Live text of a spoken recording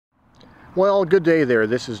Well, good day there.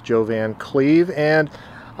 This is Joe Van Cleve, and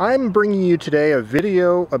I'm bringing you today a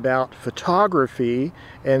video about photography,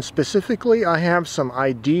 and specifically I have some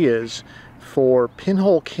ideas for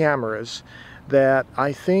pinhole cameras that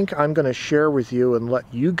I think I'm going to share with you and let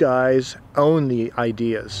you guys own the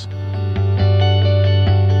ideas.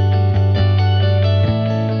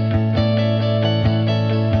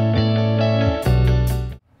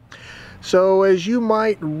 So as you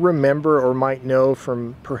might remember or might know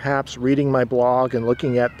from perhaps reading my blog and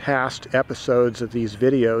looking at past episodes of these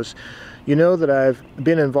videos, you know that I've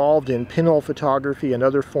been involved in pinhole photography and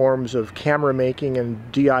other forms of camera making and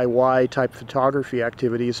DIY type photography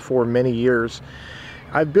activities for many years.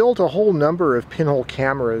 I've built a whole number of pinhole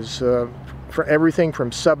cameras for everything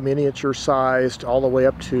from sub-miniature sized all the way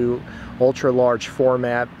up to ultra large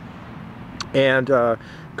format, and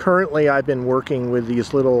currently I've been working with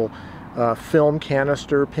these little film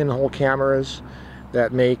canister pinhole cameras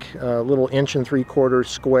that make little 1 3/4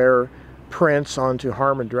 square prints onto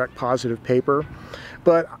Harman direct positive paper.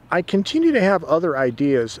 But I continue to have other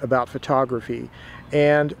ideas about photography,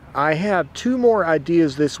 and I had 2 more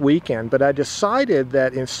ideas this weekend, but I decided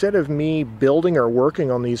that instead of me building or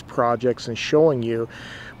working on these projects and showing you,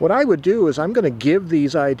 what I would do is I'm going to give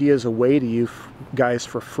these ideas away to you guys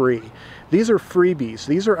for free. These are freebies.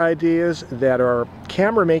 These are ideas that are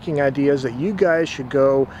camera making ideas that you guys should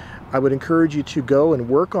go, I would encourage you to go and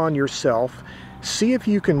work on yourself, see if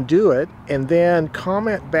you can do it, and then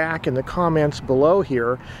comment back in the comments below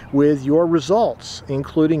here with your results,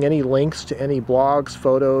 including any links to any blogs,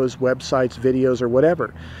 photos, websites, videos, or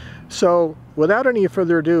whatever. So without any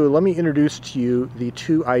further ado, let me introduce to you the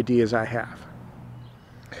 2 ideas I have.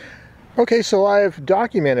 Okay, so I've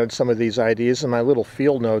documented some of these ideas in my little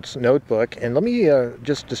field notes notebook, and let me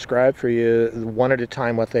just describe for you one at a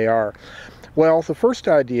time what they are. Well, the first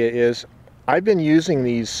idea is I've been using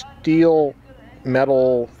these steel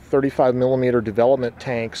metal 35mm development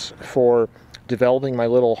tanks for developing my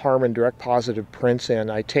little Harman direct positive prints in.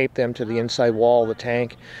 I tape them to the inside wall of the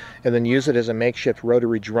tank and then use it as a makeshift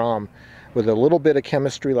rotary drum with a little bit of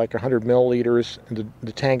chemistry, like 100 milliliters.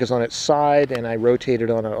 The tank is on its side, and I rotate it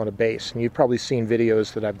on a base. And you've probably seen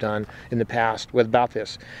videos that I've done in the past about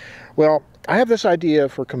this. Well, I have this idea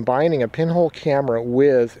for combining a pinhole camera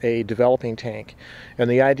with a developing tank. And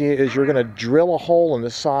the idea is you're going to drill a hole in the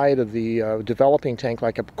side of the developing tank,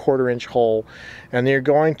 like a 1/4-inch hole, and you're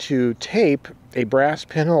going to tape a brass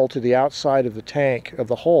pinhole to the outside of the tank, of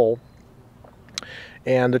the hole.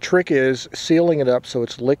 And the trick is sealing it up so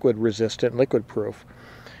it's liquid resistant, liquid proof.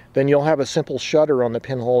 Then you'll have a simple shutter on the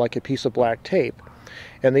pinhole like a piece of black tape.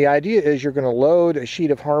 And the idea is you're going to load a sheet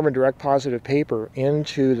of Harman direct positive paper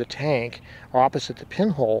into the tank opposite the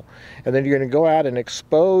pinhole, and then you're going to go out and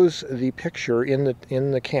expose the picture in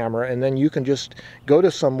the camera, and then you can just go to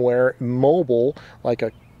somewhere mobile like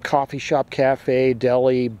a coffee shop, cafe,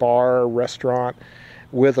 deli, bar, restaurant,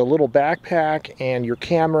 with a little backpack and your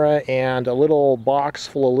camera and a little box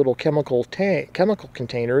full of little chemical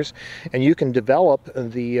containers, and you can develop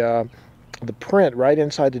the print right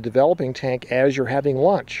inside the developing tank as you're having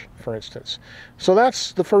lunch, for instance. So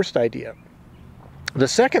that's the first idea. The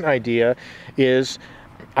second idea is,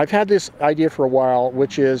 I've had this idea for a while,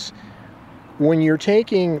 which is when you're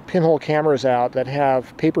taking pinhole cameras out that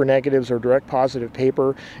have paper negatives or direct positive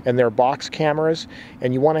paper and they're box cameras,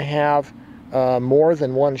 and you want to have more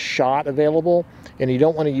than one shot available, and you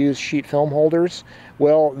don't want to use sheet film holders,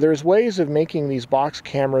 well, there's ways of making these box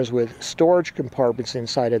cameras with storage compartments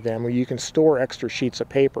inside of them where you can store extra sheets of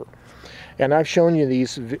paper. And I've shown you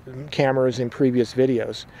these cameras in previous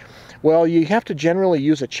videos. Well, you have to generally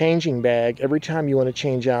use a changing bag every time you want to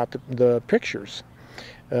change out the pictures,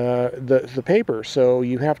 the paper. So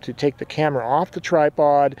you have to take the camera off the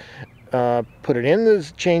tripod, put it in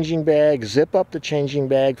the changing bag, zip up the changing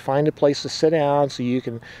bag, find a place to sit down so you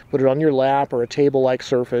can put it on your lap or a table-like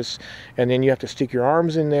surface, and then you have to stick your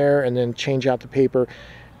arms in there and then change out the paper,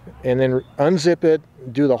 and then unzip it,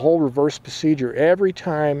 do the whole reverse procedure every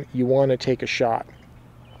time you want to take a shot.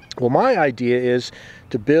 Well, my idea is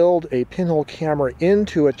to build a pinhole camera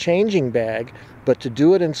into a changing bag, but to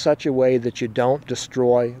do it in such a way that you don't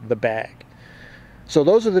destroy the bag. So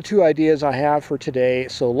those are the 2 ideas I have for today.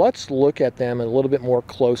 So let's look at them in a little bit more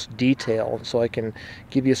close detail so I can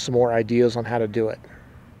give you some more ideas on how to do it.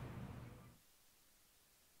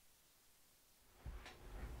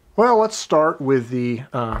 Well, let's start with the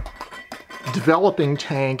developing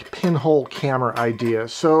tank pinhole camera idea.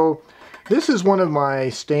 So this is one of my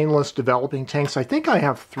stainless developing tanks. I think I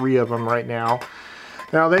have 3 of them right now.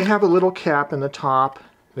 Now they have a little cap in the top.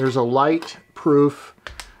 There's a light proof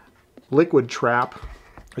liquid trap,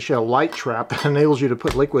 actually a light trap that enables you to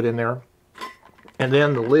put liquid in there. and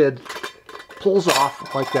then the lid pulls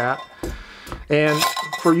off like that. And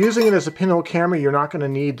for using it as a pinhole camera, you're not going to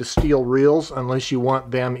need the steel reels unless you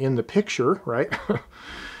want them in the picture, right?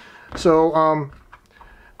 So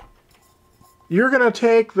you're going to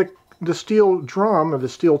take the steel drum or the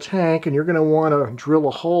steel tank, and you're going to want to drill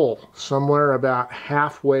a hole somewhere about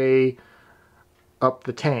halfway up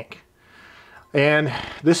the tank. And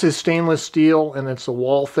this is stainless steel, and it's a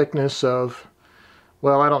wall thickness of,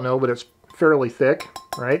 well, I don't know, but it's fairly thick,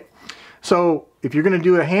 right? So if you're going to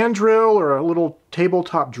do a hand drill or a little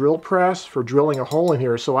tabletop drill press for drilling a hole in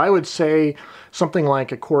here, so I would say something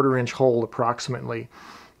like a 1/4 inch hole approximately,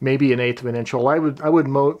 maybe 1/8 of an inch hole. I would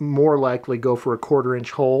more likely go for a 1/4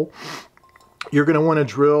 inch hole. You're going to want to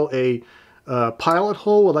drill a pilot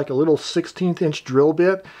hole with like a little 1/16 inch drill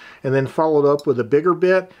bit, and then followed up with a bigger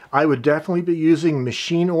bit. I would definitely be using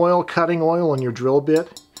machine oil, cutting oil on your drill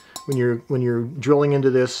bit when you're drilling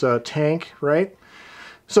into this tank, right?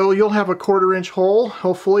 So you'll have a 1/4 inch hole,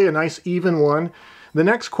 hopefully a nice even one. The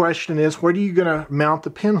next question is, where are you going to mount the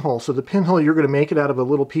pinhole? So the pinhole, you're going to make it out of a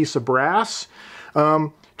little piece of brass.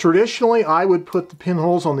 Traditionally, I would put the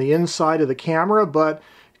pinholes on the inside of the camera, but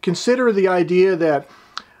consider the idea that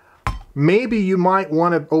maybe you might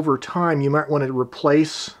want to, over time, you might want to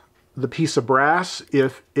replace the piece of brass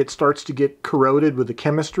if it starts to get corroded with the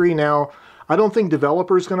chemistry. Now, I don't think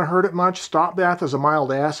developer is going to hurt it much. Stop bath is a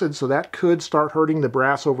mild acid, so that could start hurting the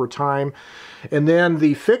brass over time. And then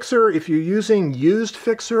the fixer, if you're using used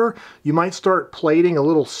fixer, you might start plating a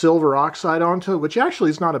little silver oxide onto it, which actually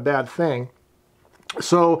is not a bad thing.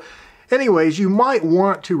 So anyways, you might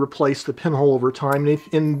want to replace the pinhole over time,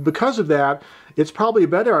 and because of that, it's probably a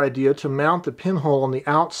better idea to mount the pinhole on the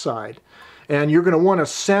outside. And you're going to want to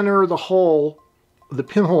center the hole, the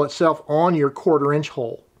pinhole itself, on your 1/4 inch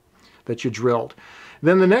hole that you drilled.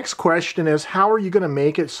 Then the next question is, how are you going to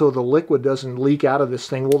make it so the liquid doesn't leak out of this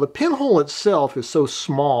thing? Well, the pinhole itself is so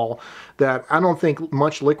small that I don't think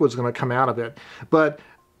much liquid is going to come out of it. But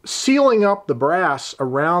sealing up the brass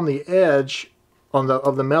around the edge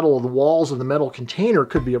of the metal, of the walls of the metal container,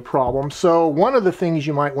 could be a problem. So one of the things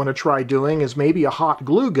you might want to try doing is maybe a hot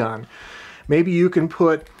glue gun. Maybe you can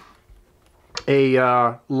put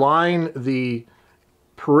line the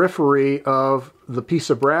periphery of the piece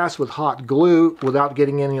of brass with hot glue without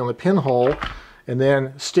getting any on the pinhole, and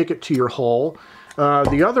then stick it to your hole.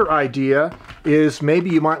 The other idea is maybe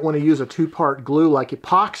you might want to use a 2-part glue like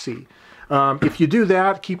epoxy. If you do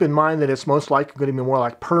that, keep in mind that it's most likely going to be more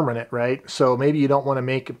like permanent, right? So maybe you don't want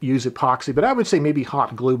to use epoxy, but I would say maybe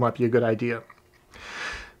hot glue might be a good idea.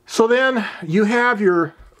 So then you have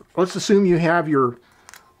your, let's assume you have your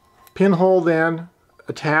pinhole then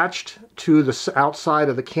attached to the outside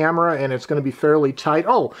of the camera, and it's going to be fairly tight.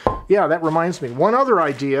 Oh, yeah, that reminds me. One other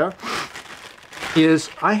idea is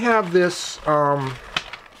I have this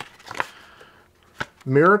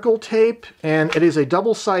Miracle tape, and it is a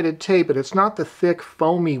double-sided tape, but it's not the thick,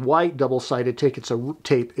 foamy, white double-sided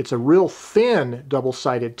tape. It's a real thin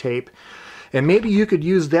double-sided tape, and maybe you could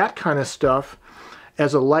use that kind of stuff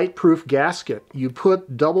as a light-proof gasket. You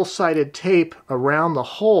put double-sided tape around the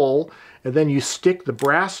hole, and then you stick the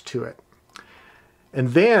brass to it. And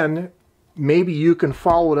then maybe you can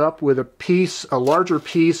follow it up with a larger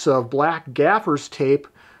piece of black gaffer's tape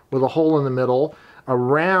with a hole in the middle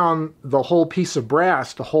around the whole piece of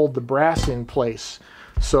brass to hold the brass in place.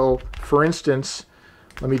 So, for instance,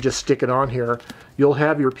 let me just stick it on here. You'll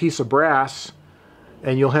have your piece of brass,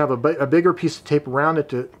 and you'll have a bigger piece of tape around it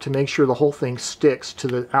to make sure the whole thing sticks to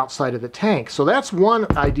the outside of the tank. So that's one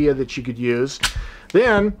idea that you could use.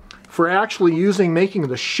 Then, for actually making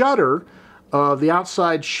the shutter, the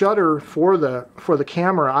outside shutter for the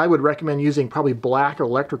camera, I would recommend using probably black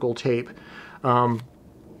electrical tape.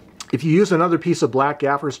 If you use another piece of black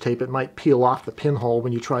gaffer's tape, it might peel off the pinhole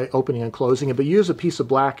when you try opening and closing it, but use a piece of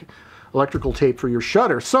black electrical tape for your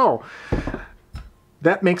shutter. So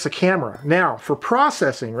that makes a camera. Now, for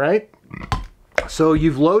processing, right? So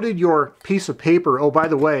you've loaded your piece of paper. Oh, by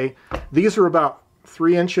the way, these are about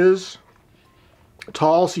 3 inches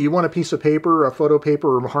tall, so you want a piece of paper, a photo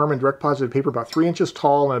paper or Harman direct positive paper about 3 inches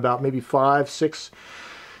tall and about maybe 5-6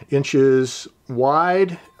 inches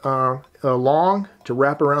wide, long, to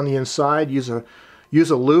wrap around the inside. Use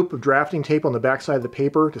a loop of drafting tape on the back side of the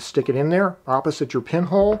paper to stick it in there opposite your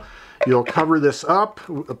pinhole. You'll cover this up,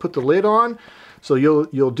 put the lid on. So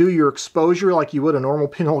you'll do your exposure like you would a normal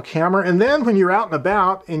pinhole camera, and then when you're out and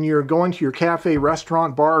about and you're going to your cafe,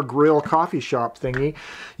 restaurant, bar, grill, coffee shop thingy,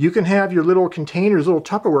 you can have your little containers, little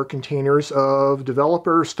Tupperware containers of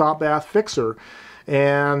developer stop bath fixer,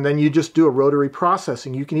 and then you just do a rotary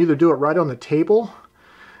processing. You can either do it right on the table,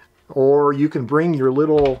 or you can bring your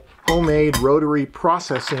little homemade rotary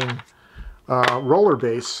processing roller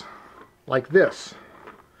base like this.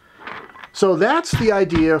 So that's the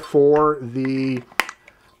idea for the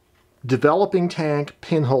developing tank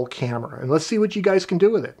pinhole camera, and let's see what you guys can do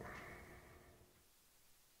with it.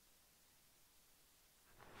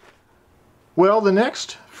 Well, the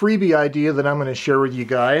next freebie idea that I'm going to share with you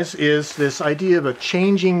guys is this idea of a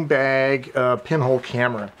changing bag pinhole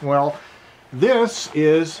camera. Well, this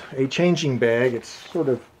is a changing bag. It's sort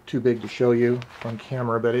of too big to show you on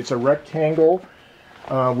camera, but it's a rectangle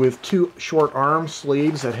with two short arm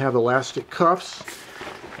sleeves that have elastic cuffs.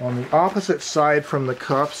 On the opposite side from the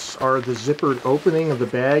cuffs are the zippered opening of the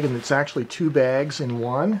bag, and it's actually two bags in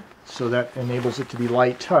one, so that enables it to be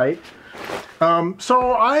light tight.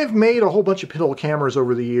 So I've made a whole bunch of pinhole cameras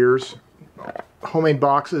over the years, homemade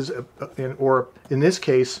boxes, or in this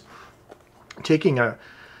case, taking a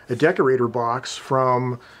decorator box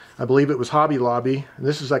from, I believe it was Hobby Lobby.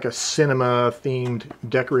 This is like a cinema themed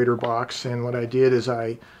decorator box, and what I did is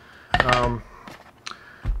I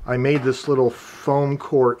made this little foam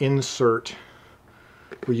core insert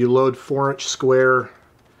where you load 4-inch square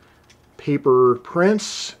paper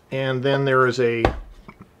prints, and then there is a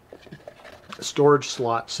storage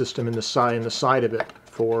slot system in the side of it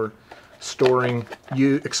for storing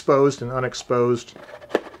exposed and unexposed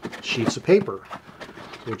sheets of paper.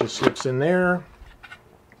 So it just slips in there,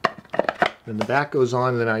 then the back goes on,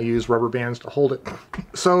 and then I use rubber bands to hold it.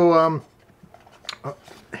 So it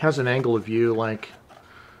has an angle of view like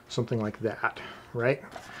something like that, right?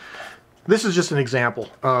 This is just an example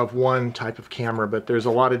of one type of camera, but there's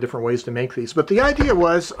a lot of different ways to make these. But the idea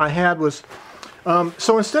was,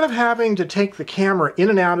 so instead of having to take the camera in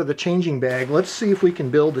and out of the changing bag, let's see if we can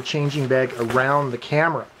build the changing bag around the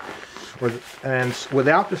camera, and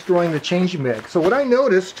without destroying the changing bag. So what I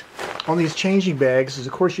noticed on these changing bags is,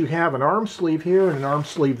 of course, you have an arm sleeve here and an arm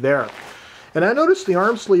sleeve there. And I noticed the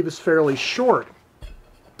arm sleeve is fairly short.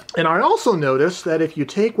 And I also noticed that if you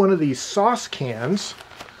take one of these sauce cans,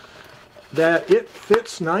 that it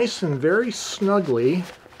fits nice and very snugly.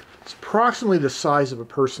 It's approximately the size of a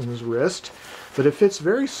person's wrist, but it fits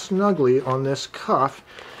very snugly on this cuff,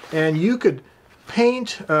 and you could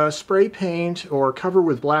paint, spray paint, or cover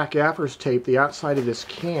with black gaffer's tape the outside of this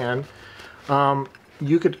can.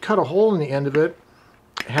 You could cut a hole in the end of it,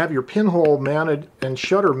 have your pinhole mounted and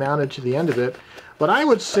shutter mounted to the end of it, but I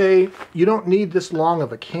would say you don't need this long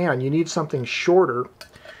of a can. You need something shorter,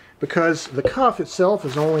 because the cuff itself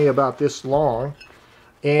is only about this long,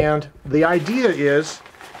 and the idea is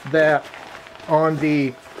that on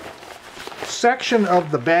the section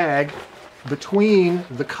of the bag between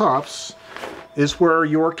the cuffs is where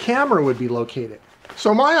your camera would be located.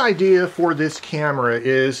 So my idea for this camera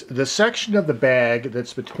is the section of the bag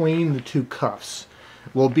that's between the two cuffs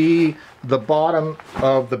will be the bottom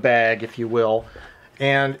of the bag, if you will,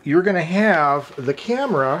 and you're going to have the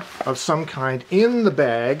camera of some kind in the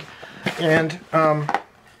bag, and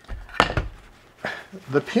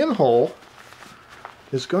the pinhole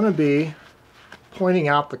is going to be pointing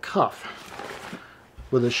out the cuff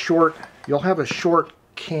with a short, you'll have a short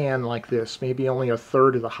can like this, maybe only a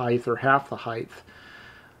third of the height or half the height,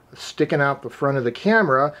 sticking out the front of the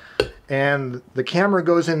camera, and the camera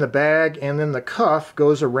goes in the bag, and then the cuff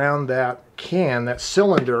goes around that can, that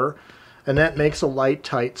cylinder, and that makes a light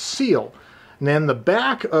tight seal. And then the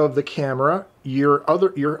back of the camera, your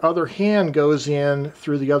other hand goes in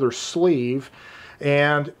through the other sleeve,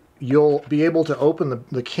 and you'll be able to open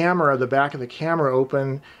the camera, the back of the camera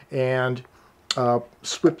open, and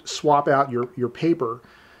swap out your paper.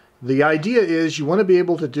 The idea is you want to be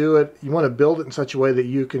able to do it, you want to build it in such a way that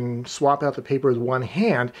you can swap out the paper with one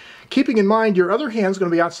hand, keeping in mind your other hand's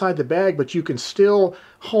going to be outside the bag, but you can still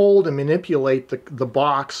hold and manipulate the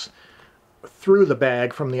box through the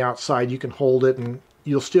bag from the outside. You can hold it, and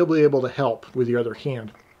you'll still be able to help with your other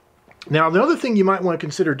hand. Now, the other thing you might want to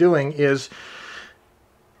consider doing is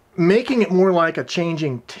making it more like a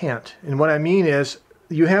changing tent. And what I mean is,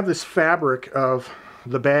 you have this fabric of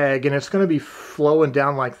the bag, and it's going to be flowing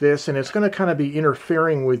down like this, and it's going to kind of be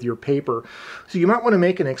interfering with your paper. So you might want to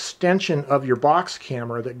make an extension of your box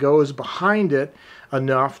camera that goes behind it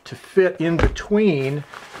enough to fit in between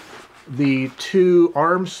the two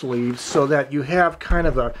arm sleeves, so that you have kind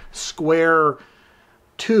of a square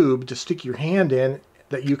tube to stick your hand in,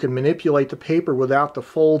 that you can manipulate the paper without the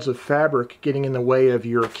folds of fabric getting in the way of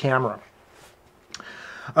your camera.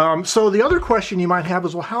 So the other question you might have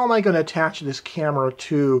is, well, how am I going to attach this camera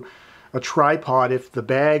to a tripod if the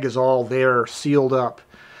bag is all there sealed up?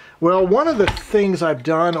 Well, one of the things I've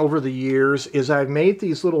done over the years is I've made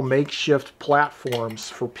these little makeshift platforms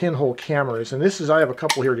for pinhole cameras, and I have a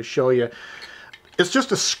couple here to show you. It's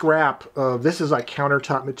just a scrap of, this is like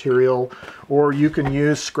countertop material, or you can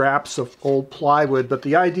use scraps of old plywood, but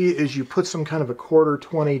the idea is you put some kind of a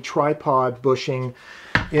 1/4-20 tripod bushing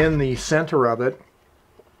in the center of it,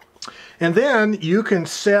 and then you can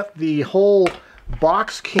set the whole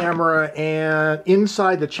box camera and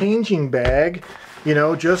inside the changing bag, you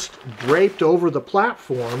know, just draped over the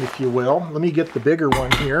platform, if you will. Let me get the bigger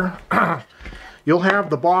one here. You'll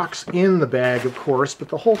have the box in the bag, of course, but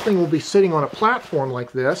the whole thing will be sitting on a platform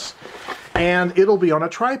like this, and it'll be on a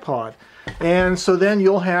tripod. And so then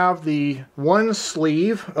you'll have the one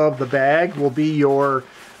sleeve of the bag will be your,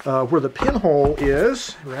 where the pinhole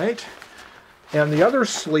is, right? And the other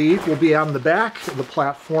sleeve will be on the back of the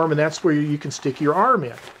platform, and that's where you can stick your arm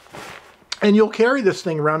in. And you'll carry this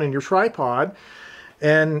thing around in your tripod,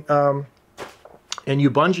 and you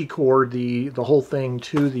bungee cord the whole thing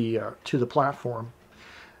to the platform.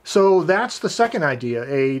 So that's the second idea,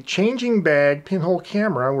 a changing bag pinhole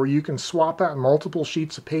camera where you can swap out multiple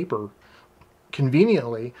sheets of paper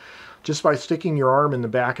conveniently just by sticking your arm in the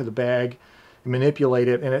back of the bag and manipulate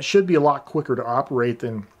it, and it should be a lot quicker to operate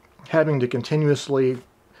than having to continuously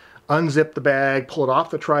unzip the bag, pull it off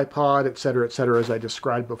the tripod, etc., as I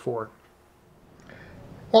described before.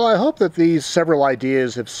 Well, I hope that these several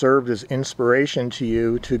ideas have served as inspiration to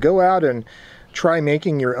you to go out and try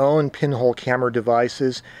making your own pinhole camera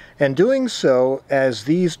devices, and doing so, as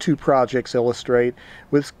these two projects illustrate,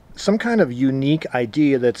 with some kind of unique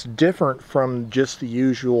idea that's different from just the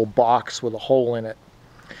usual box with a hole in it.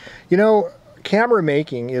 You know, camera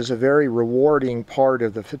making is a very rewarding part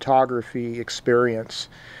of the photography experience,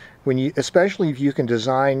 especially if you can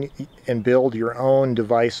design and build your own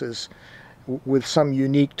devices with some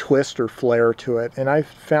unique twist or flair to it, and I've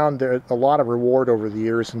found there a lot of reward over the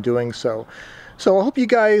years in doing so. So I hope you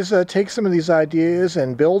guys take some of these ideas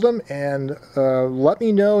and build them, and let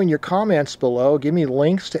me know in your comments below. Give me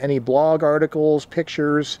links to any blog articles,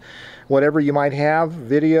 pictures, whatever you might have,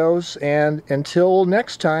 videos, and until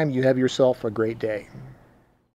next time, you have yourself a great day.